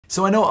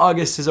So I know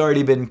August has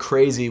already been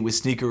crazy with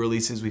sneaker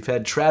releases. We've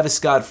had Travis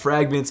Scott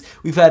fragments,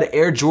 we've had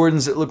Air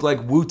Jordans that look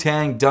like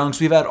Wu-Tang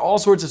dunks, we've had all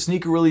sorts of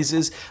sneaker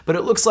releases, but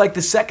it looks like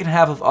the second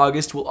half of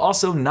August will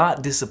also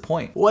not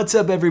disappoint. What's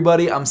up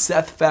everybody, I'm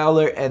Seth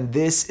Fowler and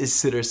this is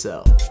Sit or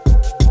Sell.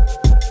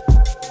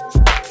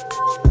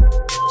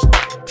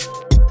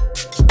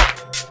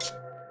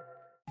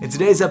 In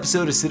today's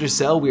episode of Sit or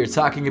Sell, we are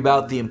talking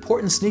about the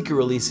important sneaker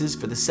releases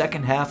for the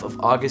second half of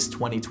August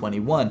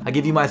 2021. I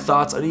give you my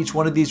thoughts on each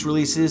one of these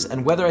releases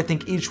and whether I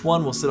think each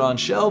one will sit on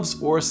shelves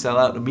or sell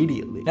out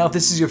immediately. Now, if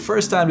this is your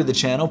first time to the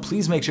channel,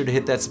 please make sure to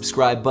hit that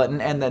subscribe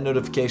button and that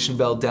notification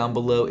bell down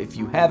below if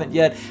you haven't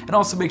yet, and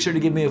also make sure to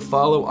give me a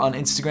follow on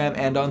Instagram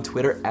and on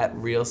Twitter at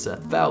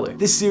 @RealSethFowler.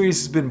 This series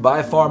has been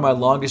by far my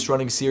longest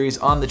running series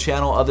on the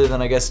channel, other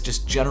than I guess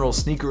just general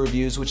sneaker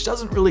reviews, which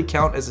doesn't really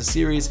count as a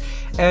series,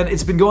 and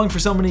it's been going for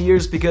so many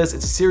years because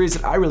it's a series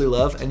that I really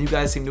love and you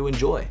guys seem to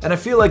enjoy. And I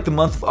feel like the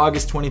month of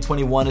August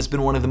 2021 has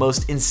been one of the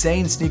most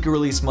insane sneaker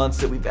release months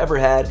that we've ever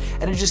had,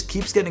 and it just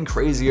keeps getting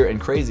crazier and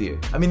crazier.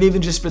 I mean,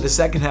 even just for the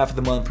second half of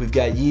the month, we've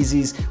got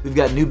Yeezys, we've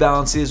got New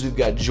Balances, we've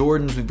got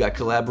Jordans, we've got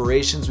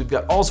collaborations, we've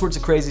got all sorts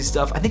of crazy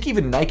stuff. I think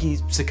even Nike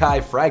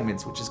Sacai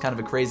Fragments, which is kind of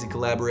a crazy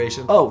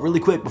collaboration. Oh, really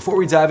quick, before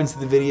we dive into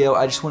the video,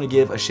 I just want to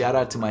give a shout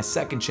out to my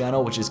second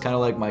channel, which is kind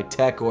of like my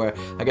tech or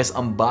I guess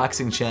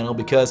unboxing channel,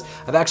 because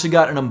I've actually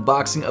got an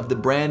unboxing of the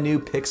brand new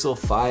Pixel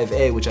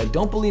 5a, which I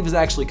don't believe has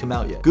actually come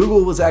out yet.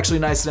 Google was actually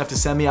nice enough to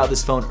send me out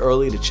this phone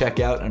early to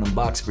check out and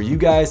unbox for you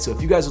guys, so if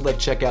you guys would like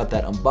to check out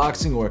that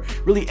unboxing or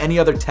really any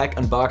other tech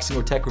unboxing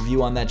or tech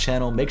review on that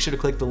channel, make sure to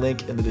click the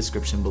link in the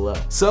description below.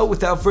 So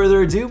without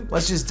further ado,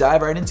 let's just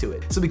dive right into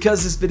it. So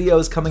because this video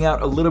is coming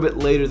out a little bit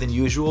later than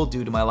usual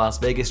due to my Las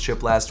Vegas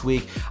trip last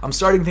week, I'm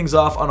starting things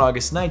off on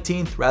August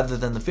 19th rather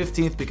than the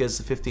 15th because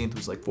the 15th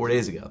was like 4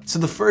 days ago. So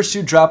the first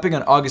shoe dropping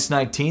on August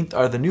 19th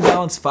are the New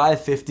Balance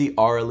 550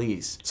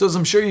 RLEs. So as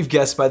I'm sure you've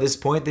guessed by this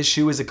point, this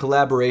shoe is a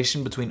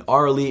collaboration between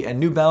RLE and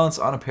New Balance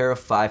on a pair of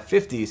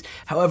 550s.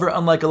 However,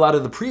 unlike a lot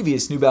of the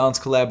previous New Balance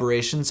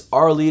collaborations,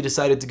 RLE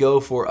decided to go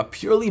for a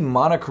purely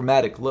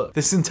monochromatic look.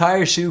 This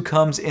entire shoe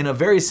comes in a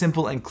very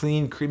simple and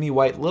clean creamy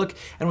white look,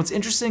 and what's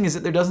interesting is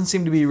that there doesn't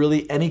seem to be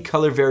really any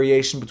color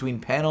variation between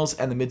panels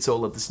and the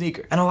midsole of the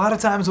sneaker. And a lot of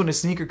times when a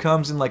sneaker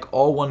comes in like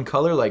all one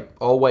color, like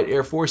all white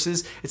Air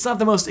Forces, it's not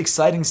the most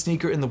exciting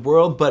sneaker in the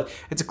world, but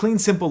it's a clean,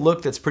 simple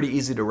look that's pretty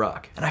easy to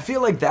rock. And I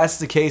feel like that's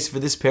the case for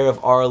this pair of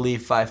RLE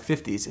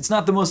 550s. It's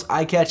not the most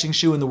eye-catching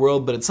shoe in the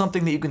world, but it's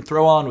something that you can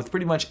throw on with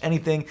pretty much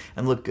anything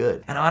and look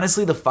good. And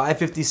honestly, the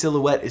 550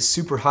 silhouette is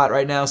super hot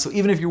right now, so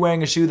even if you're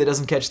wearing a shoe that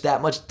doesn't catch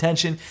that much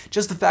attention,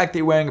 just the fact that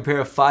you're wearing a pair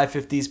of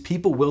 550s,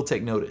 people will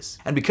take notice.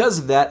 And because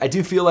of that, I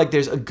do feel like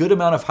there's a good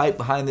amount of hype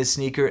behind this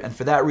sneaker, and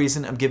for that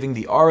reason, I'm giving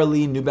the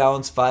RLE New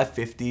Balance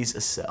 550s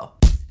a sell.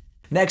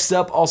 Next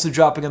up, also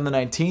dropping on the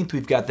 19th,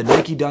 we've got the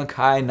Nike Dunk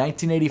High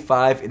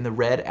 1985 in the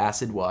red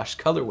acid wash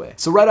colorway.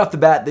 So right off the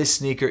bat, this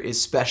sneaker is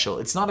special.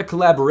 It's not a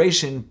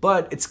collaboration,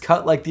 but it's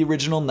cut like the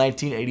original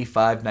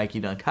 1985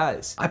 Nike Dunk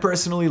Highs. I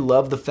personally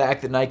love the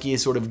fact that Nike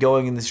is sort of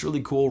going in this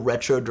really cool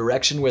retro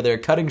direction where they're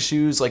cutting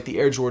shoes like the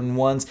Air Jordan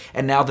 1s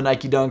and now the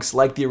Nike Dunks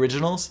like the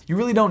originals. You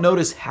really don't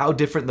notice how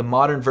different the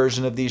modern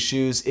version of these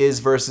shoes is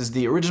versus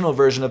the original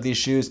version of these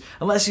shoes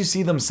unless you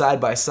see them side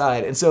by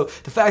side. And so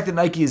the fact that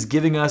Nike is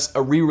giving us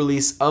a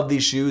re-release of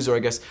these shoes, or I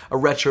guess a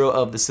retro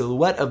of the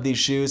silhouette of these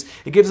shoes,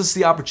 it gives us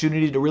the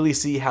opportunity to really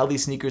see how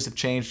these sneakers have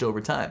changed over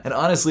time. And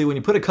honestly, when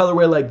you put a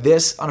colorway like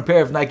this on a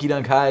pair of Nike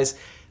Dunk Highs,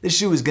 this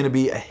shoe is going to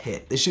be a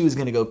hit. This shoe is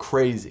going to go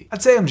crazy.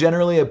 I'd say I'm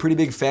generally a pretty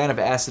big fan of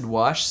acid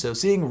wash, so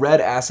seeing red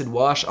acid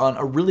wash on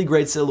a really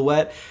great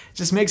silhouette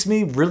just makes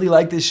me really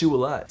like this shoe a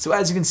lot. So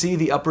as you can see,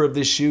 the upper of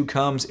this shoe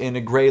comes in a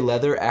gray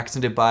leather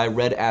accented by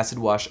red acid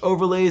wash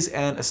overlays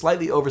and a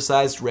slightly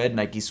oversized red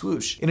Nike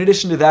swoosh. In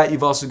addition to that,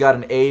 you've also got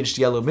an aged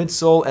yellow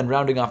midsole, and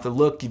rounding off the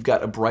look, you've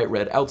got a bright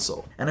red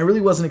outsole. And I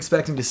really wasn't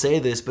expecting to say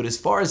this, but as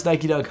far as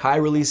Nike Dunk High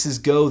releases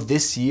go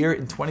this year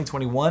in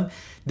 2021,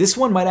 this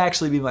one might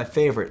actually be my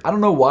favorite. I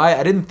don't know why,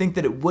 I didn't think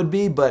that it would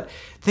be, but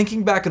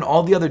thinking back on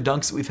all the other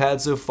dunks that we've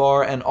had so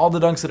far and all the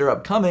dunks that are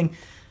upcoming,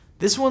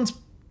 this one's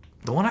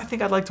the one I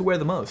think I'd like to wear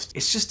the most.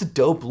 It's just a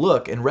dope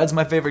look, and red's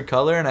my favorite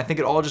color, and I think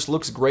it all just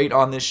looks great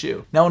on this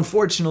shoe. Now,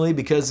 unfortunately,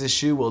 because this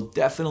shoe will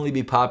definitely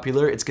be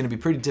popular, it's gonna be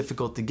pretty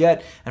difficult to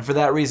get, and for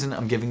that reason,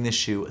 I'm giving this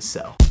shoe a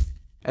sell.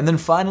 And then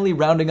finally,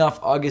 rounding off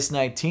August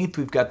 19th,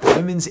 we've got the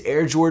women's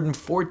Air Jordan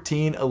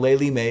 14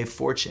 Aleli May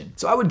Fortune.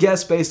 So I would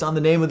guess, based on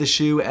the name of the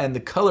shoe and the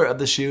color of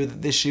the shoe,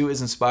 that this shoe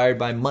is inspired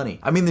by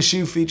money. I mean, the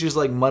shoe features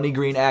like money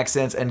green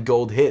accents and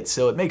gold hits,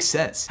 so it makes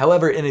sense.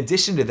 However, in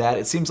addition to that,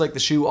 it seems like the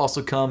shoe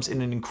also comes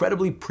in an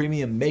incredibly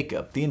premium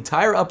makeup. The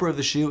entire upper of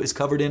the shoe is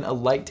covered in a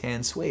light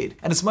tan suede.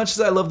 And as much as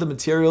I love the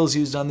materials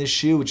used on this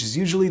shoe, which is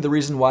usually the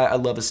reason why I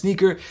love a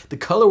sneaker, the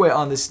colorway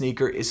on this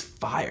sneaker is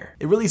fire.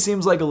 It really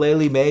seems like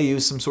Aleli May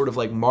used some sort of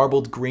like like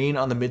marbled green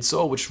on the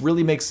midsole, which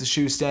really makes the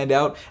shoe stand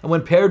out. And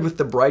when paired with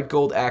the bright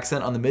gold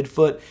accent on the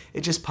midfoot,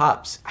 it just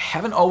pops. I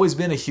haven't always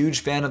been a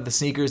huge fan of the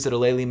sneakers that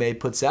Aleli May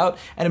puts out,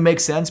 and it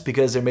makes sense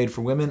because they're made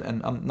for women,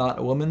 and I'm not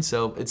a woman,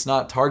 so it's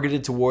not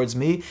targeted towards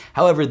me.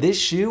 However, this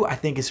shoe I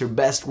think is her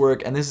best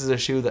work, and this is a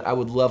shoe that I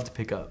would love to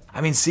pick up.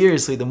 I mean,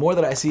 seriously, the more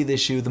that I see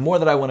this shoe, the more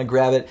that I want to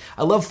grab it.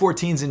 I love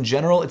 14s in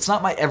general. It's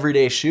not my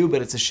everyday shoe,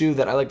 but it's a shoe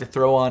that I like to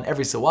throw on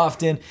every so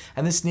often,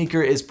 and this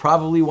sneaker is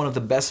probably one of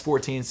the best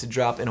 14s to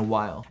drop in a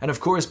while. And of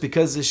course,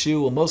 because this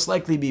shoe will most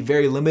likely be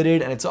very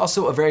limited, and it's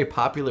also a very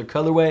popular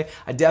colorway,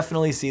 I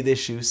definitely see this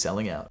shoe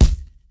selling out.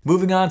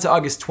 Moving on to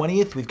August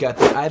 20th, we've got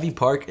the Ivy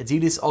Park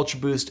Adidas Ultra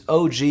Boost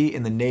OG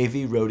in the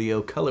navy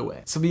rodeo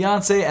colorway. So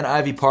Beyonce and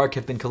Ivy Park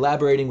have been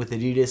collaborating with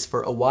Adidas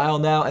for a while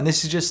now, and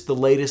this is just the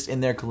latest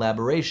in their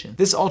collaboration.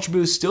 This Ultra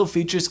Boost still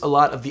features a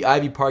lot of the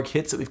Ivy Park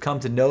hits that we've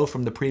come to know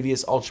from the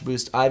previous Ultra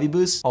Boost Ivy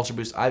Boost. Ultra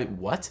Boost Ivy,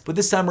 what? But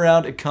this time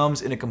around, it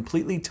comes in a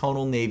completely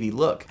tonal navy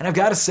look. And I've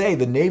got to say,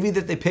 the navy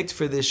that they picked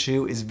for this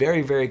shoe is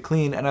very, very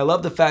clean, and I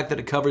love the fact that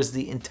it covers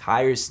the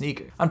entire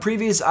sneaker. On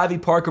previous Ivy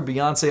Park or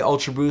Beyonce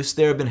Ultra Boost,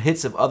 there have been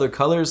hits of other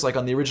colors, like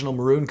on the original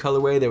maroon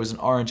colorway, there was an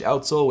orange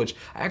outsole, which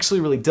I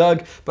actually really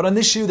dug, but on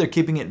this shoe, they're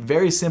keeping it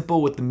very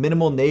simple with the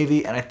minimal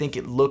navy, and I think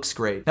it looks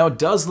great. Now, it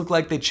does look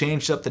like they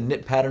changed up the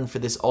knit pattern for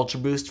this Ultra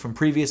Boost from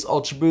previous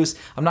Ultra Boost.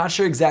 I'm not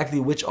sure exactly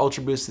which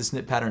Ultra Boost this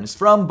knit pattern is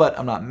from, but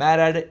I'm not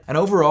mad at it. And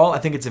overall, I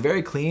think it's a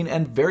very clean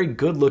and very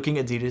good looking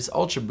Adidas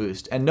Ultra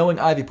Boost. And knowing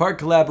Ivy Park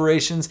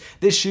collaborations,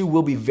 this shoe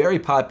will be very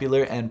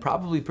popular and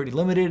probably pretty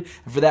limited,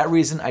 and for that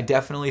reason, I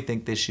definitely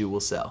think this shoe will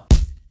sell.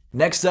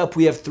 Next up,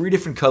 we have 3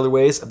 different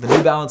colorways of the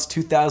New Balance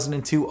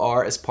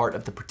 2002R as part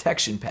of the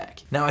protection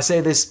pack. Now, I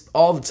say this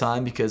all the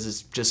time because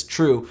it's just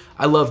true.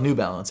 I love New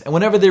Balance, and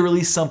whenever they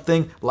release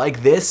something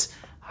like this,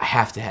 I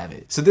have to have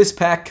it. So this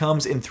pack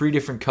comes in 3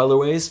 different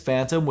colorways: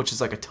 Phantom, which is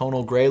like a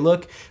tonal gray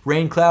look,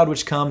 Rain Cloud,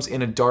 which comes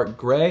in a dark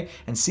gray,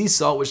 and Sea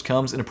Salt, which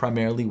comes in a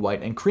primarily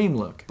white and cream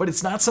look. But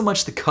it's not so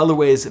much the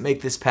colorways that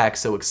make this pack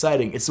so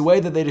exciting, it's the way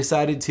that they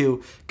decided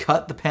to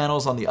cut the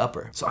panels on the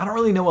upper. So I don't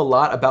really know a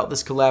lot about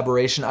this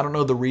collaboration. I don't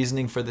know the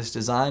reasoning for this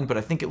design, but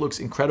I think it looks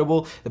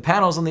incredible. The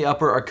panels on the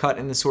upper are cut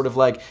in this sort of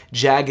like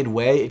jagged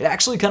way. It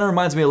actually kind of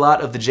reminds me a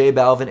lot of the J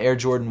Balvin Air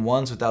Jordan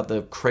 1s without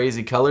the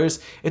crazy colors.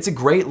 It's a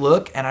great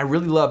look, and I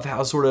really love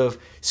how sort of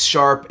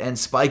sharp and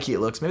spiky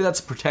it looks. Maybe that's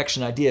a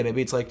protection idea.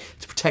 Maybe it's like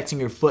it's protecting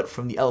your foot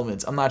from the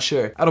elements. I'm not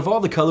sure. Out of all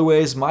the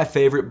colorways, my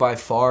favorite by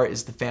far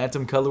is the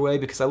Phantom colorway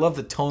because I love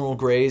the tonal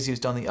grays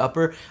used on the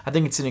upper. I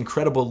think it's an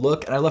incredible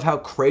look, and I love how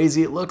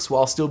crazy it looks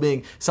while still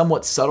being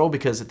somewhat subtle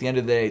because at the end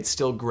of the day, it's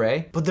still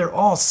gray. But they're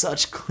all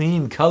such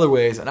clean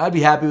colorways, and I'd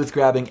be happy with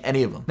grabbing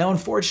any of them. Now,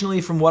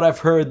 unfortunately, from what I've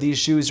heard, these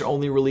shoes are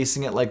only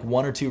releasing at like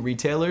 1 or 2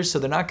 retailers, so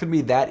they're not going to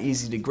be that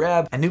easy to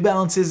grab. And New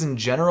Balances in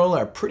general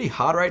are pretty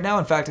hot right now.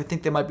 In fact, I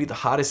think they might be the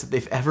hottest that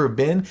they've ever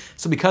been.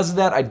 So because of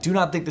that, I do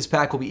not think this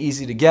pack will be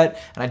easy to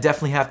get, and I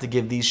definitely have to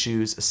give these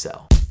shoes a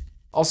sell.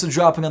 Also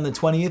dropping on the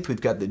 20th, we've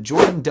got the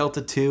Jordan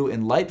Delta 2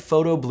 in light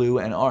photo blue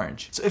and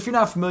orange. So if you're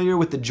not familiar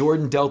with the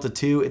Jordan Delta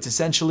 2, it's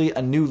essentially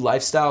a new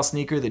lifestyle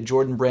sneaker that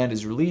Jordan brand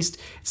has released.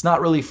 It's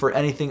not really for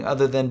anything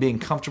other than being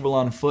comfortable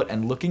on foot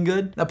and looking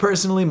good. Now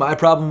personally, my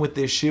problem with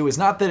this shoe is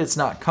not that it's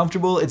not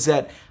comfortable, it's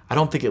that I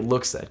don't think it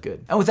looks that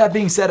good. And with that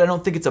being said, I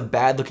don't think it's a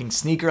bad looking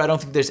sneaker. I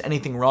don't think there's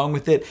anything wrong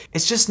with it.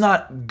 It's just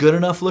not good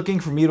enough looking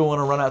for me to want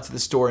to run out to the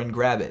store and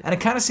grab it. And it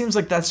kind of seems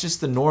like that's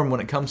just the norm when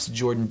it comes to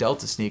Jordan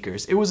Delta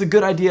sneakers. It was a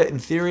good idea in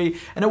theory,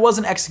 and it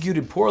wasn't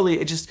executed poorly.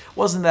 It just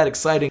wasn't that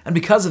exciting. And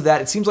because of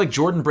that, it seems like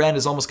Jordan brand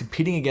is almost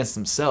competing against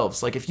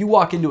themselves. Like if you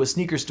walk into a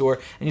sneaker store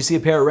and you see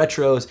a pair of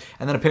retros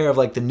and then a pair of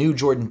like the new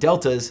Jordan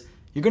Deltas,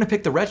 you're gonna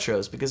pick the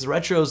retros because the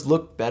retros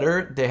look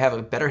better, they have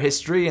a better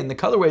history, and the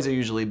colorways are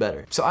usually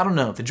better. So I don't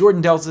know, the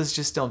Jordan Deltas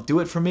just don't do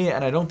it for me,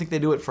 and I don't think they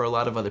do it for a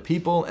lot of other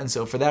people, and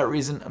so for that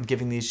reason, I'm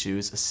giving these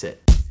shoes a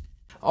sit.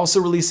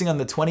 Also releasing on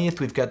the 20th,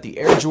 we've got the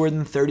Air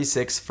Jordan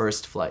 36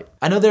 First Flight.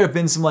 I know there have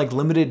been some like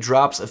limited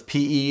drops of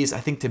PEs,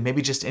 I think to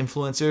maybe just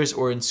influencers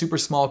or in super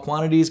small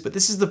quantities, but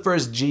this is the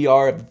first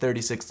GR of the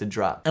 36 to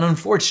drop. And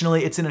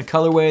unfortunately, it's in a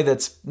colorway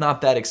that's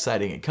not that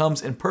exciting. It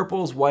comes in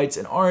purples, whites,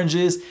 and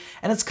oranges,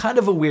 and it's kind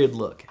of a weird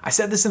look. I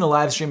said this in a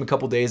live stream a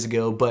couple days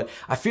ago, but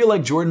I feel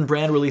like Jordan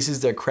brand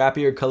releases their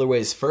crappier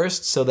colorways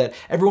first so that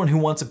everyone who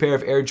wants a pair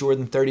of Air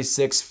Jordan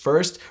 36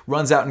 first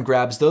runs out and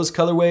grabs those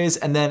colorways,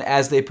 and then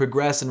as they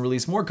progress and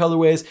release more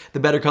colorways, the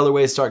better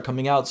colorways start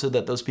coming out so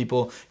that those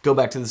people go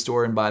back to the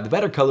store and buy the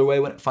better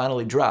colorway when it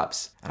finally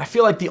drops. And I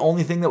feel like the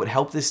only thing that would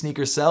help this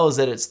sneaker sell is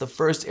that it's the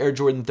first Air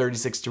Jordan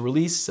 36 to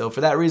release, so for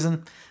that reason,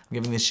 I'm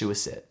giving this shoe a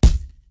sit.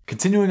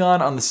 Continuing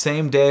on the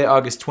same day,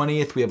 August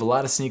 20th, we have a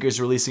lot of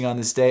sneakers releasing on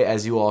this day,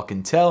 as you all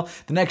can tell.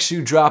 The next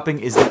shoe dropping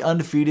is the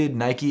undefeated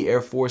Nike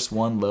Air Force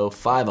 1 Low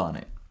 5 on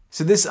it.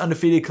 So this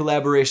Undefeated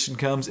collaboration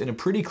comes in a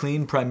pretty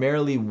clean,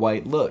 primarily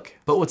white look.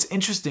 But what's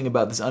interesting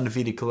about this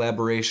Undefeated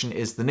collaboration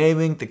is the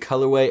naming, the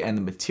colorway, and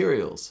the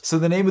materials. So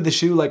the name of the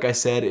shoe, like I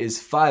said, is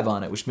 5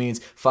 on it, which means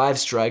 5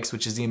 strikes,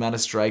 which is the amount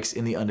of strikes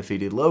in the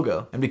Undefeated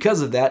logo. And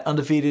because of that,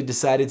 Undefeated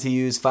decided to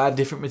use 5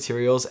 different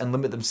materials and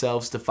limit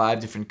themselves to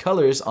 5 different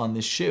colors on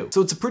this shoe.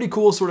 So it's a pretty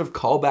cool sort of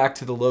callback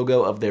to the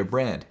logo of their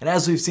brand. And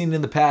as we've seen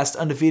in the past,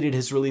 Undefeated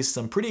has released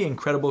some pretty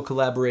incredible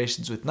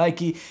collaborations with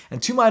Nike,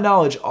 and to my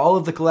knowledge, all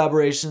of the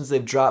collaborations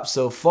they've dropped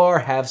so far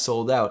have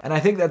sold out. And I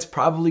think that's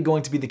probably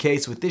going to be the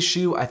case with this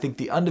shoe. I think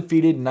the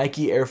Undefeated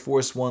Nike Air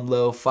Force 1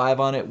 Low 5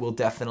 on it will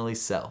definitely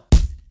sell.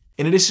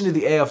 In addition to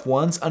the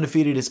AF1s,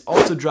 Undefeated is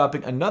also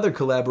dropping another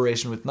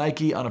collaboration with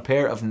Nike on a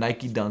pair of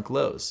Nike Dunk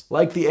Lows.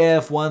 Like the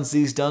AF1s,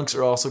 these dunks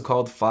are also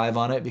called 5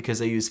 on it because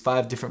they use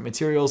 5 different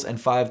materials and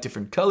 5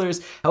 different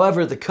colors.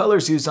 However, the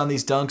colors used on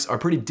these dunks are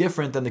pretty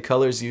different than the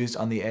colors used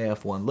on the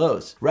AF1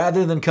 lows.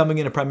 Rather than coming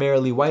in a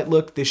primarily white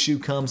look, this shoe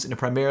comes in a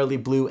primarily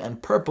blue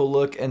and purple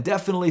look and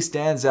definitely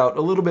stands out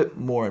a little bit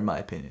more in my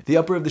opinion. The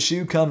upper of the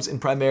shoe comes in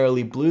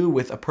primarily blue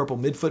with a purple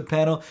midfoot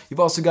panel. You've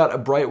also got a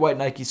bright white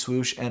Nike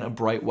swoosh and a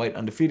bright white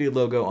Undefeated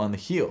logo on the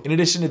heel. In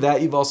addition to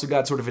that, you've also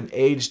got sort of an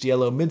aged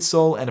yellow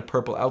midsole and a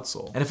purple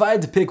outsole. And if I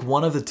had to pick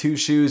one of the 2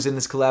 shoes in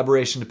this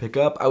collaboration to pick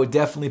up, I would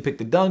definitely pick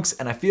the Dunks,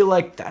 and I feel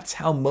like that's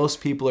how most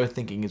people are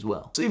thinking as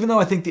well. So even though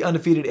I think the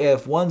Undefeated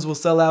AF1s will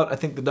sell out, I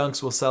think the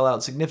Dunks will sell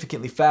out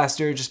significantly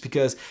faster just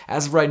because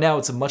as of right now,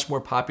 it's a much more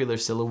popular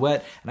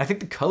silhouette, and I think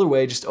the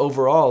colorway just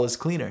overall is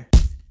cleaner.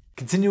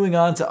 Continuing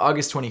on to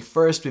August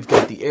 21st, we've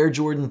got the Air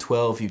Jordan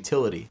 12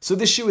 Utility. So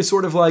this shoe is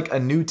sort of like a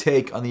new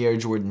take on the Air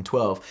Jordan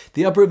 12.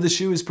 The upper of the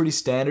shoe is pretty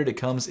standard. It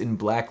comes in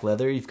black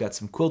leather. You've got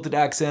some quilted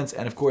accents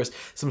and of course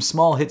some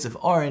small hits of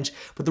orange.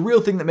 But the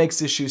real thing that makes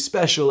this shoe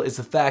special is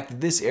the fact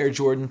that this Air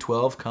Jordan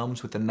 12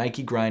 comes with a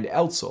Nike Grind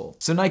outsole.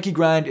 So Nike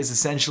Grind is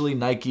essentially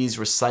Nike's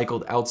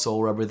recycled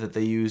outsole rubber that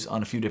they use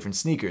on a few different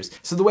sneakers.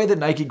 So the way that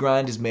Nike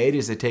Grind is made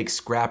is they take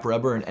scrap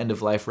rubber and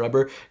end-of-life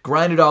rubber,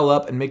 grind it all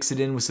up and mix it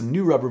in with some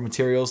new rubber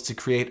materials to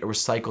create a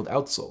recycled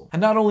outsole.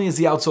 And not only is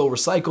the outsole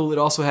recycled, it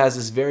also has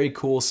this very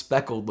cool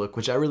speckled look,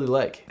 which I really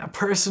like. Now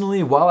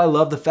personally, while I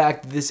love the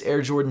fact that this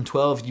Air Jordan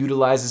 12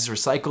 utilizes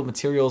recycled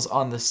materials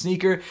on the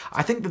sneaker,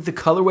 I think that the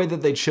colorway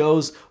that they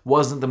chose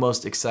wasn't the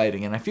most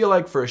exciting. And I feel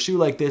like for a shoe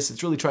like this,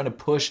 it's really trying to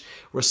push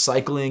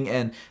recycling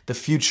and the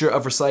future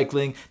of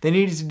recycling. They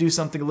needed to do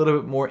something a little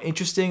bit more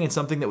interesting and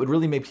something that would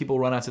really make people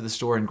run out to the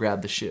store and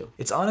grab the shoe.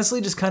 It's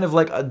honestly just kind of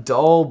like a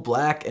dull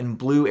black and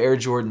blue Air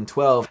Jordan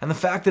 12, and the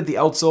fact that the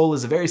outsole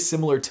is a very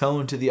similar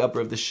tone to the upper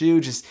of the shoe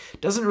just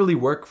doesn't really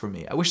work for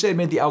me. I wish they had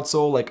made the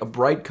outsole like a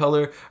bright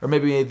color, or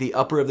maybe made the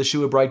upper of the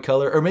shoe a bright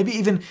color, or maybe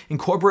even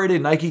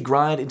incorporated Nike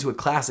Grind into a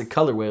classic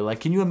colorway. Like,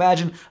 can you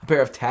imagine a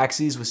pair of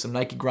taxis with some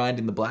Nike Grind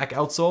in the black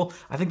outsole?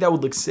 I think that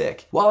would look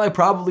sick. While I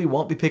probably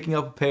won't be picking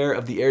up a pair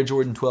of the Air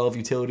Jordan 12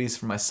 Utilities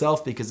for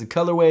myself because the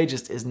colorway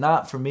just is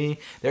not for me,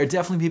 there are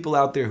definitely people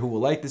out there who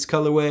will like this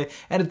colorway,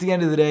 and at the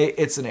end of the day,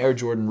 it's an Air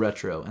Jordan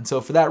Retro. And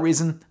so for that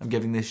reason, I'm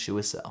giving this shoe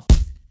a sell.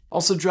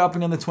 Also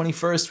dropping on the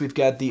 21st, we've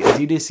got the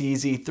Adidas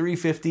Yeezy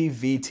 350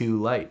 V2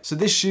 Lite. So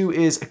this shoe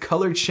is a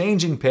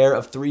color-changing pair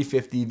of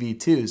 350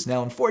 V2s.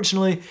 Now,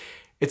 unfortunately,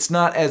 it's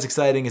not as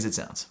exciting as it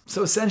sounds.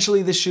 So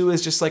essentially, this shoe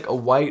is just like a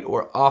white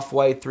or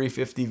off-white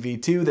 350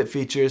 V2 that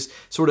features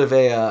sort of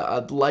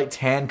a light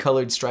tan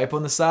colored stripe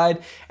on the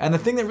side. And the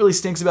thing that really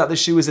stinks about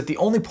this shoe is that the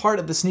only part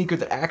of the sneaker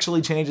that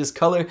actually changes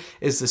color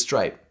is the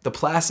stripe, the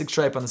plastic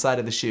stripe on the side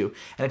of the shoe.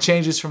 And it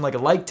changes from like a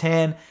light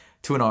tan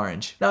to an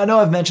orange. Now I know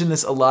I've mentioned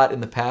this a lot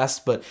in the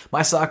past, but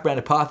my sock brand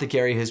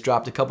Apothecary has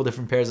dropped a couple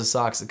different pairs of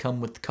socks that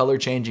come with color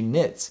changing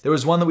knits. There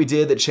was one that we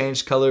did that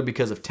changed color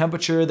because of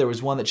temperature, there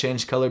was one that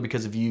changed color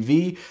because of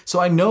UV, so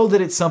I know that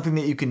it's something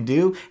that you can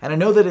do, and I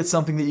know that it's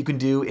something that you can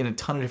do in a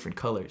ton of different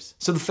colors.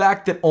 So the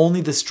fact that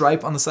only the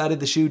stripe on the side of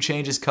the shoe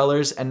changes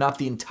colors and not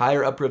the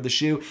entire upper of the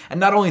shoe, and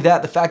not only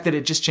that, the fact that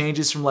it just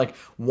changes from like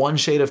one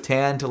shade of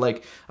tan to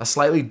like a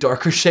slightly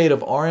darker shade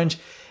of orange,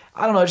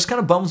 I don't know, it just kind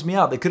of bums me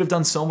out. They could have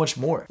done so much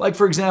more. Like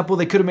for example,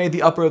 they could have made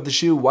the upper of the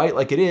shoe white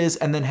like it is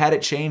and then had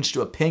it change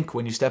to a pink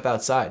when you step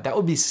outside. That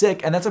would be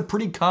sick, and that's a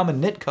pretty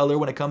common knit color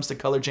when it comes to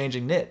color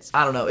changing knits.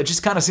 I don't know, it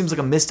just kind of seems like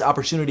a missed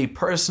opportunity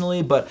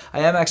personally, but I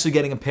am actually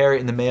getting a pair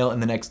in the mail in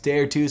the next day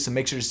or two, so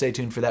make sure to stay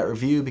tuned for that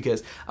review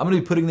because I'm going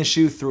to be putting the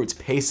shoe through its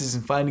paces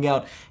and finding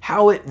out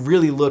how it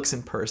really looks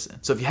in person.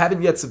 So if you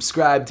haven't yet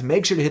subscribed,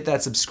 make sure to hit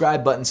that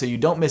subscribe button so you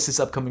don't miss this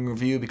upcoming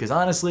review because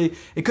honestly,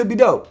 it could be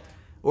dope.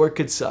 Or it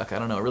could suck, I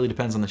don't know, it really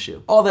depends on the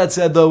shoe. All that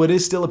said though, it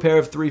is still a pair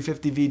of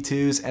 350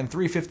 V2s, and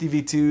 350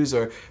 V2s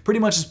are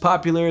pretty much as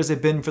popular as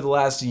they've been for the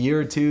last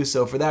year or two,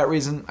 so for that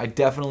reason, I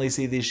definitely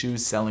see these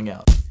shoes selling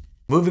out.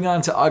 Moving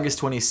on to August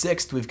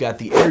 26th, we've got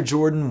the Air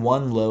Jordan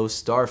 1 Low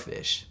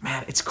Starfish.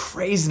 Man, it's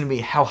crazy to me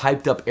how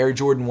hyped up Air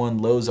Jordan 1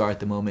 Lows are at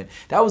the moment.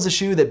 That was a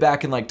shoe that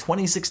back in like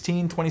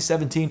 2016,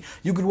 2017,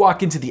 you could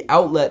walk into the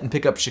outlet and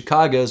pick up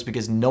Chicago's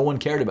because no one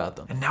cared about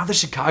them. And now the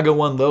Chicago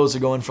 1 Lows are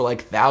going for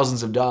like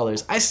thousands of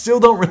dollars. I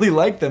still don't really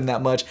like them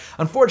that much.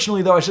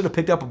 Unfortunately though, I should have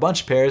picked up a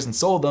bunch of pairs and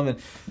sold them, and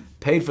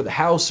paid for the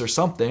house or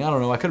something. I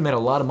don't know. I could have made a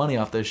lot of money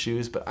off those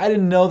shoes, but I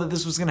didn't know that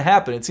this was going to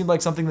happen. It seemed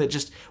like something that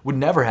just would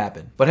never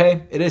happen. But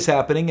hey, it is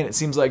happening, and it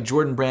seems like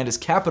Jordan Brand is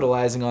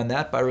capitalizing on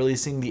that by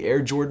releasing the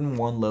Air Jordan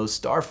 1 Low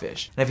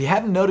Starfish. And if you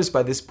haven't noticed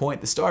by this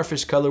point, the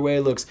Starfish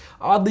colorway looks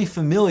oddly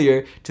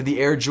familiar to the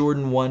Air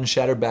Jordan 1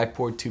 Shattered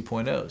Backboard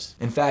 2.0s.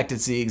 In fact,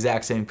 it's the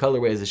exact same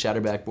colorway as the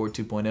Shattered Backboard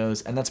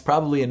 2.0s, and that's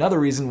probably another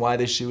reason why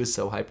this shoe is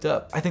so hyped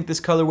up. I think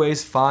this colorway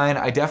is fine.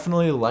 I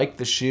definitely like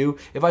the shoe.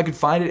 If I could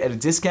find it at a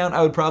discount,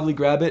 I would probably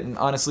grab it, and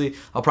honestly,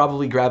 I'll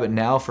probably grab it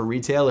now for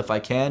retail if I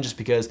can, just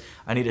because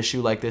I need a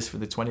shoe like this for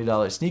the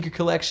 $20 sneaker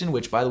collection,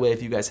 which, by the way,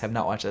 if you guys have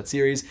not watched that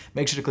series,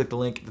 make sure to click the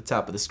link at the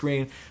top of the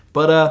screen.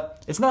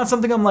 But it's not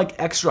something I'm like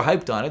extra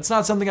hyped on. It's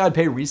not something I'd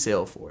pay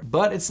resale for.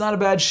 But it's not a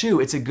bad shoe.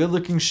 It's a good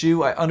looking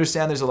shoe. I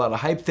understand there's a lot of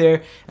hype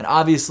there, and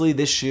obviously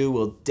this shoe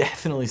will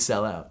definitely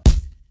sell out.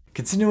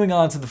 Continuing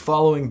on to the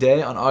following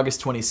day, on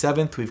August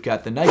 27th, we've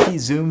got the Nike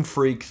Zoom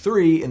Freak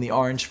 3 in the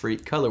Orange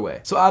Freak colorway.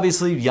 So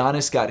obviously,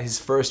 Giannis got his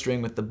first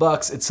ring with the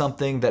Bucks. It's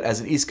something that as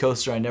an East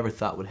Coaster I never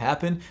thought would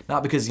happen.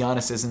 Not because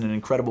Giannis isn't an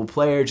incredible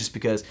player, just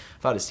because I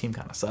thought his team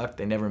kind of sucked.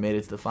 They never made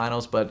it to the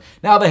finals, but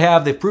now they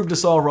have. They've proved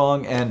us all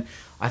wrong, and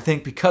I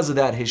think because of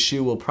that, his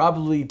shoe will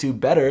probably do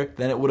better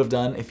than it would have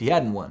done if he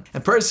hadn't won.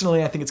 And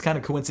personally, I think it's kind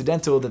of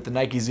coincidental that the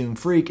Nike Zoom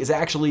Freak is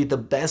actually the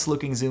best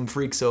looking Zoom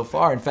Freak so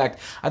far. In fact,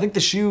 I think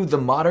the shoe, the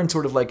modern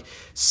sort of like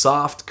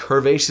soft,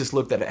 curvaceous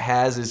look that it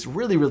has is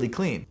really, really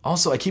clean.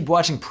 Also, I keep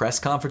watching press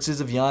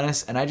conferences of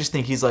Giannis, and I just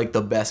think he's like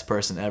the best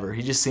person ever.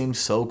 He just seems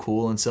so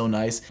cool and so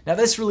nice. Now,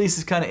 this release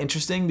is kind of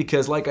interesting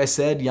because, like I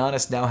said,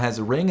 Giannis now has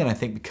a ring, and I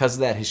think because of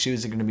that, his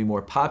shoes are going to be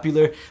more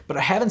popular, but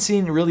I haven't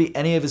seen really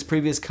any of his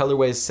previous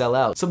colorways sell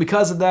out. So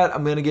because of that,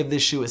 I'm going to give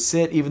this shoe a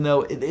sit, even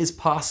though it is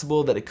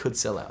possible that it could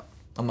sell out.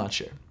 I'm not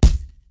sure.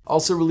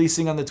 Also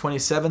releasing on the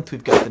 27th,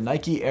 we've got the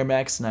Nike Air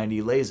Max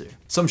 90 Laser.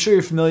 So I'm sure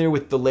you're familiar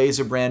with the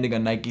laser branding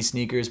on Nike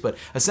sneakers, but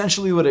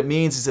essentially what it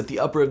means is that the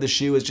upper of the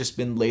shoe has just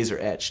been laser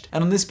etched.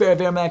 And on this pair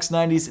of Air Max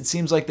 90s, it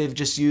seems like they've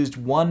just used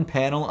one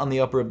panel on the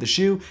upper of the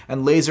shoe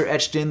and laser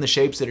etched in the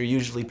shapes that are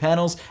usually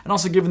panels, and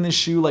also given this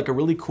shoe like a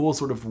really cool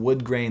sort of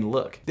wood grain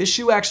look. This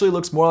shoe actually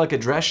looks more like a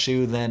dress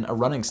shoe than a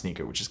running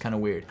sneaker, which is kind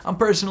of weird. I'm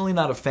personally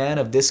not a fan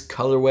of this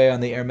colorway on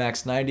the Air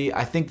Max 90.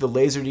 I think the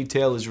laser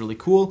detail is really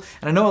cool,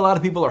 and I know a lot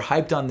of people are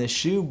hyped on this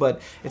shoe,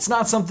 but it's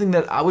not something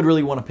that I would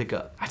really want to pick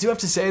up. I do have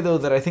to say though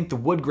that I think the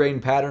wood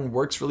grain pattern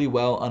works really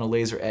well on a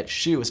laser etched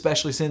shoe,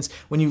 especially since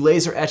when you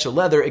laser etch a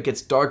leather, it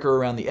gets darker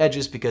around the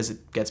edges because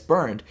it gets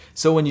burned.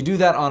 So when you do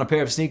that on a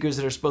pair of sneakers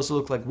that are supposed to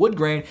look like wood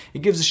grain,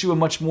 it gives the shoe a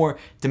much more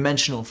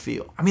dimensional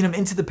feel. I mean, I'm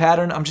into the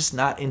pattern, I'm just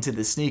not into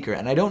the sneaker,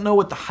 and I don't know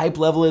what the hype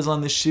level is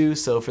on this shoe,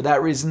 so for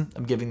that reason,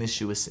 I'm giving this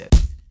shoe a sit.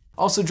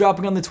 Also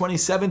dropping on the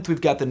 27th,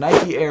 we've got the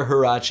Nike Air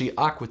Huarache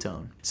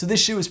Aquatone. So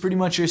this shoe is pretty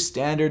much your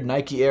standard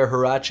Nike Air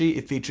Huarache.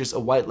 It features a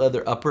white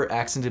leather upper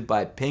accented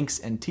by pinks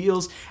and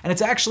teals, and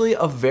it's actually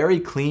a very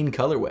clean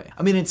colorway.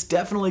 I mean, it's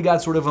definitely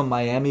got sort of a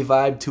Miami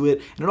vibe to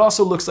it, and it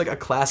also looks like a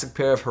classic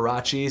pair of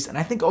Huaraches, and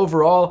I think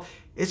overall,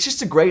 it's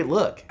just a great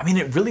look. I mean,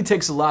 it really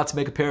takes a lot to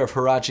make a pair of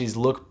Huaraches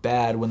look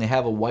bad when they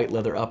have a white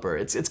leather upper.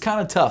 It's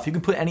kind of tough. You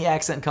can put any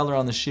accent color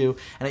on the shoe,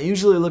 and it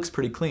usually looks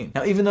pretty clean.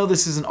 Now, even though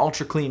this is an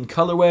ultra clean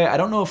colorway, I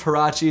don't know if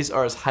Huaraches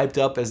are as hyped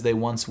up as they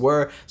once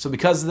were. So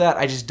because of that,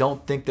 I just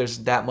don't think there's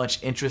that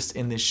much interest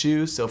in this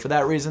shoe. So for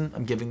that reason,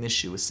 I'm giving this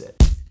shoe a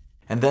sit.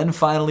 And then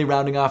finally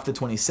rounding off the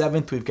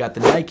 27th, we've got the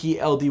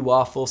Nike LD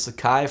Waffle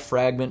Sacai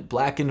Fragment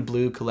Black and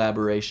Blue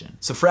collaboration.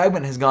 So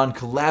Fragment has gone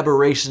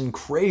collaboration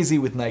crazy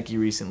with Nike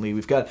recently.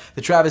 We've got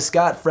the Travis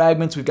Scott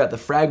Fragments, we've got the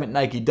Fragment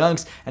Nike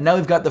Dunks, and now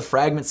we've got the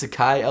Fragment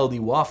Sacai LD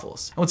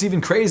Waffles. And what's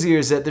even crazier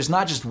is that there's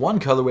not just one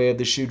colorway of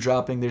the shoe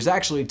dropping, there's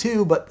actually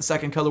two, but the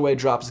second colorway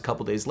drops a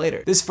couple days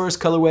later. This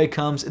first colorway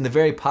comes in the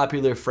very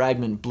popular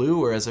Fragment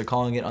Blue, or as they're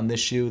calling it on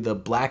this shoe, the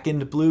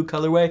Blackened Blue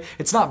colorway.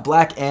 It's not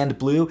black and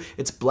blue,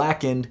 it's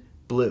blackened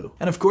blue.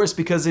 And of course,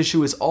 because this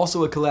shoe is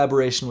also a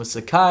collaboration with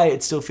Sacai,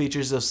 it still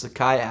features those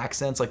Sacai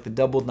accents like the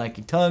double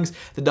Nike tongues,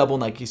 the double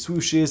Nike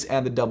swooshes,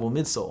 and the double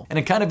midsole. And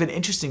in kind of an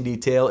interesting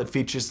detail, it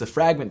features the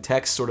fragment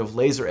text sort of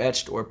laser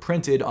etched or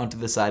printed onto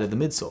the side of the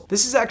midsole.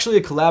 This is actually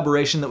a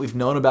collaboration that we've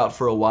known about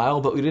for a while,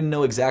 but we didn't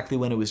know exactly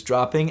when it was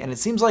dropping, and it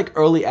seems like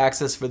early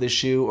access for this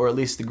shoe, or at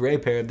least the gray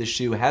pair of this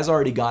shoe, has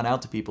already gone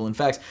out to people. In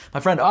fact,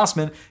 my friend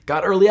Osman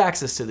got early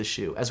access to the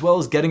shoe, as well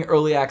as getting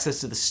early access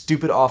to the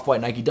stupid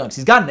off-white Nike Dunks.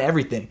 He's gotten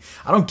everything.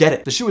 I don't get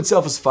it. The shoe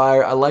itself is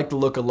fire. I like the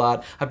look a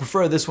lot. I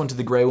prefer this one to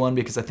the gray one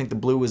because I think the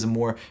blue is a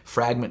more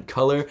fragment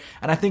color.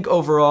 And I think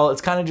overall,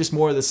 it's kind of just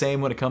more of the same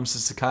when it comes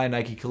to Sacai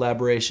Nike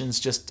collaborations,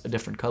 just a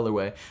different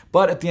colorway.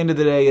 But at the end of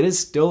the day, it is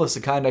still a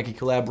Sacai Nike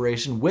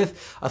collaboration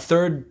with a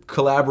third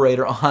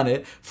collaborator on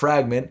it,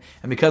 Fragment.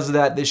 And because of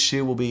that, this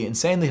shoe will be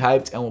insanely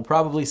hyped and will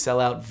probably sell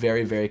out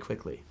very, very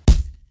quickly.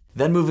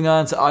 Then moving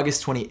on to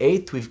August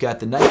 28th, we've got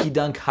the Nike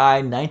Dunk High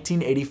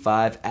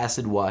 1985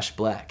 Acid Wash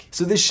Black.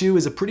 So this shoe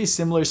is a pretty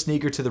similar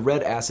sneaker to the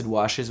red acid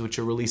washes which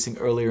are releasing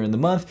earlier in the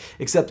month,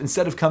 except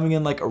instead of coming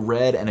in like a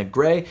red and a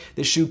gray,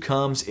 this shoe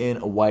comes in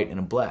a white and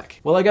a black.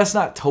 Well, I guess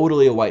not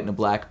totally a white and a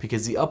black,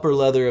 because the upper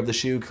leather of the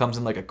shoe comes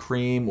in like a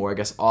cream or I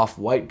guess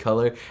off-white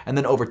color, and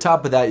then over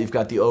top of that you've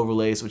got the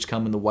overlays which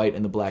come in the white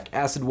and the black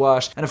acid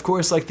wash, and of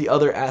course like the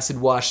other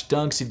acid wash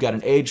dunks, you've got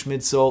an aged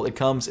midsole. It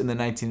comes in the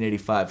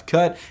 1985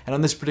 cut, and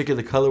on this particular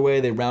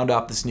colorway, they round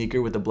off the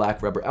sneaker with a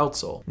black rubber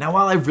outsole. Now,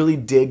 while I really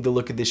dig the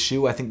look of this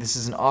shoe, I think this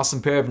is an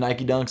awesome pair of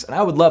Nike Dunks, and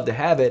I would love to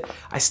have it,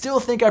 I still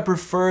think I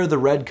prefer the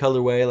red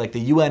colorway, like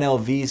the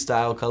UNLV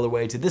style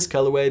colorway, to this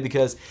colorway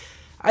because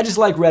I just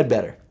like red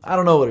better. I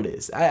don't know what it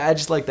is. I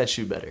just like that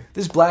shoe better.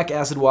 This black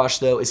acid wash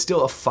though is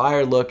still a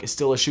fire look, is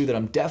still a shoe that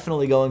I'm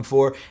definitely going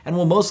for, and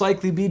will most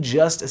likely be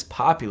just as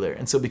popular.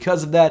 And so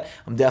because of that,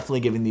 I'm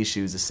definitely giving these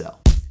shoes a sell.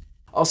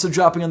 Also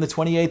dropping on the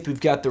 28th, we've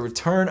got the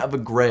return of a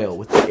grail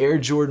with the Air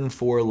Jordan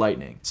 4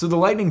 Lightning. So the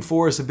Lightning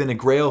 4s have been a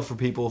grail for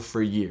people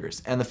for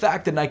years, and the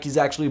fact that Nike's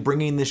actually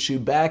bringing this shoe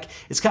back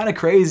is kind of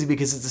crazy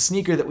because it's a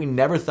sneaker that we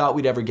never thought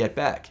we'd ever get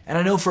back. And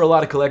I know for a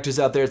lot of collectors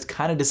out there, it's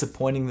kind of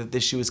disappointing that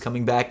this shoe is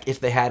coming back if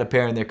they had a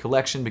pair in their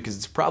collection, because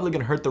it's probably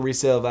going to hurt the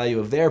resale value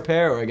of their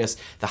pair, or I guess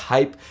the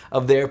hype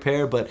of their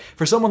pair. But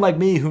for someone like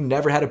me who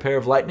never had a pair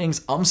of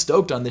Lightnings, I'm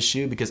stoked on this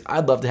shoe because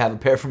I'd love to have a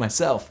pair for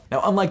myself.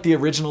 Now, unlike the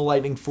original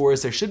Lightning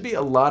 4s, there should be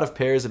a lot of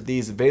pairs of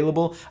these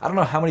available. I don't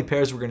know how many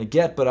pairs we're going to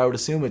get, but I would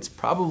assume it's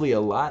probably a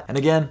lot. And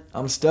again,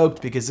 I'm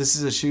stoked because this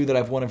is a shoe that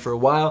I've wanted for a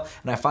while,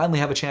 and I finally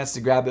have a chance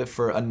to grab it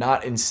for a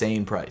not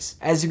insane price.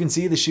 As you can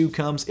see, the shoe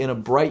comes in a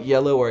bright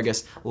yellow, or I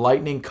guess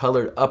lightning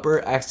colored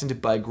upper,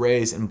 accented by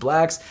grays and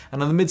blacks,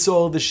 and on the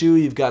midsole of the shoe,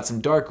 you've got some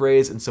dark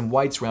grays and some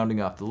whites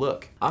rounding off the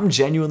look. I'm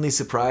genuinely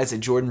surprised that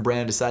Jordan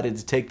Brand decided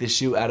to take this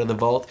shoe out of the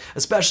vault,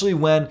 especially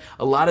when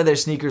a lot of their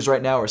sneakers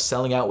right now are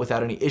selling out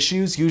without any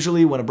issues.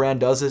 Usually when a brand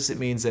does this, it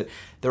means that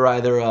they're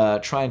either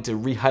trying to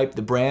rehype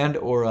the brand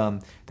or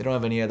they don't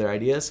have any other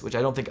ideas, which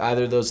I don't think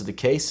either of those are the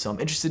case. So I'm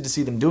interested to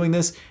see them doing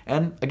this,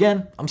 and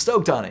again, I'm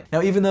stoked on it.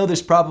 Now, even though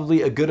there's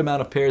probably a good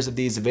amount of pairs of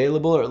these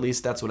available, or at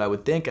least that's what I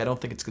would think, I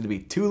don't think it's going to be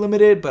too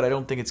limited, but I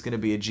don't think it's going to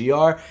be a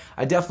GR.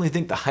 I definitely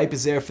think the hype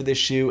is there for this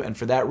shoe, and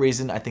for that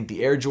reason, I think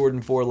the Air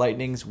Jordan 4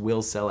 Lightnings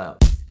will sell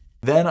out.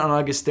 Then on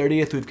August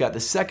 30th, we've got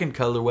the second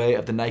colorway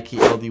of the Nike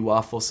LD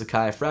Waffle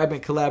Sacai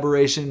Fragment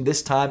collaboration,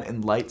 this time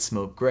in light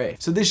smoke gray.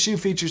 So this shoe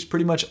features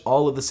pretty much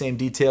all of the same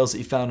details that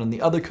you found on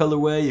the other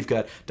colorway. You've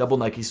got double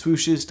Nike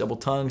swooshes, double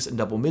tongues, and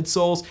double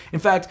midsoles. In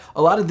fact,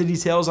 a lot of the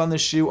details on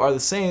this shoe are the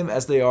same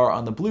as they are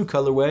on the blue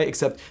colorway,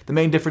 except the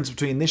main difference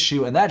between this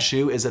shoe and that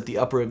shoe is that the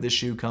upper of this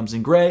shoe comes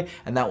in gray,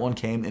 and that one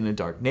came in a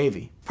dark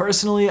navy.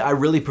 Personally, I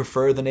really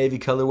prefer the navy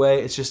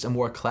colorway. It's just a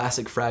more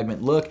classic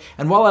Fragment look,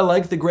 and while I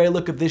like the gray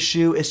look of this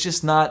shoe, it's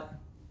just not,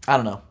 I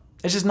don't know.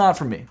 It's just not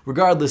for me.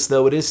 Regardless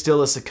though, it is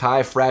still a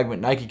Sacai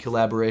Fragment Nike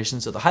collaboration,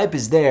 so the hype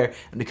is there,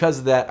 and because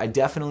of that, I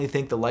definitely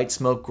think the light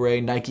smoke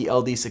gray Nike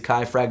LD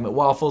Sacai Fragment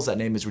waffles, that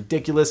name is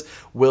ridiculous,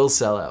 will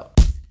sell out.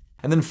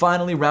 And then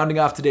finally, rounding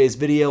off today's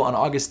video, on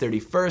August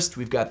 31st,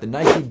 we've got the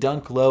Nike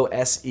Dunk Low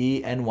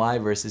SE NY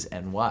versus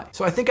NY.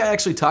 So I think I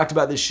actually talked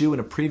about this shoe in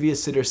a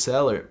previous sit or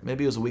sell, or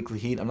maybe it was a weekly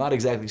heat, I'm not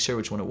exactly sure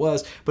which one it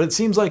was, but it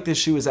seems like this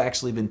shoe has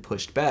actually been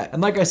pushed back.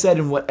 And like I said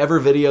in whatever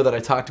video that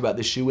I talked about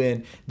this shoe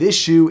in, this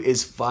shoe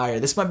is fire.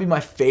 This might be my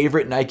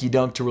favorite Nike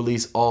Dunk to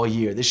release all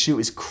year. This shoe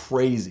is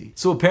crazy.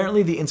 So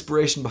apparently the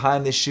inspiration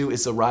behind this shoe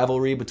is a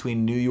rivalry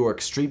between New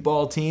York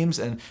streetball teams,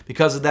 and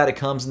because of that, it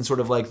comes in sort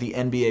of like the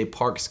NBA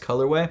Parks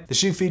colorway. The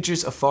shoe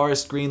features a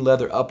forest green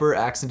leather upper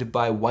accented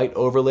by white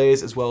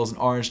overlays as well as an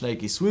orange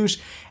Nike swoosh.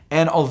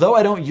 And although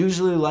I don't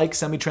usually like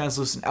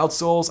semi-translucent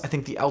outsoles, I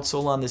think the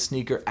outsole on this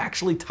sneaker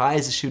actually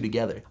ties the shoe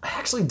together. I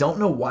actually don't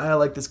know why I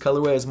like this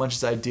colorway as much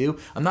as I do.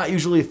 I'm not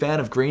usually a fan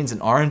of greens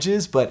and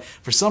oranges, but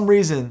for some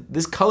reason,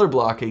 this color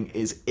blocking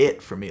is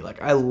it for me.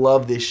 Like, I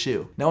love this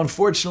shoe. Now,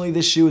 unfortunately,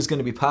 this shoe is going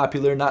to be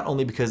popular not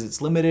only because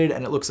it's limited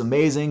and it looks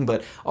amazing,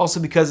 but also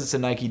because it's a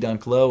Nike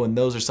Dunk Low, and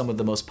those are some of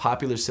the most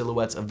popular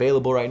silhouettes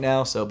available right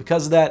now. So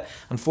because of that,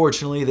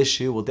 unfortunately, this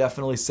shoe will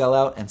definitely sell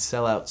out, and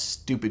sell out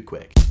stupid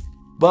quick.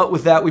 But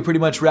with that, we pretty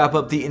much wrap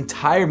up the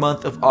entire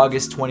month of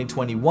August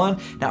 2021.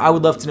 Now, I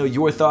would love to know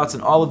your thoughts on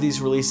all of these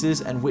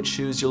releases and which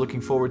shoes you're looking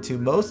forward to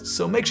most,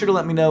 so make sure to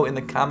let me know in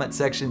the comment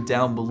section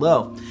down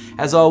below.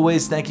 As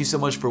always, thank you so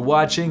much for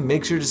watching.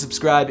 Make sure to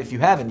subscribe if you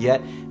haven't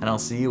yet, and I'll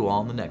see you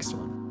all in the next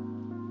one.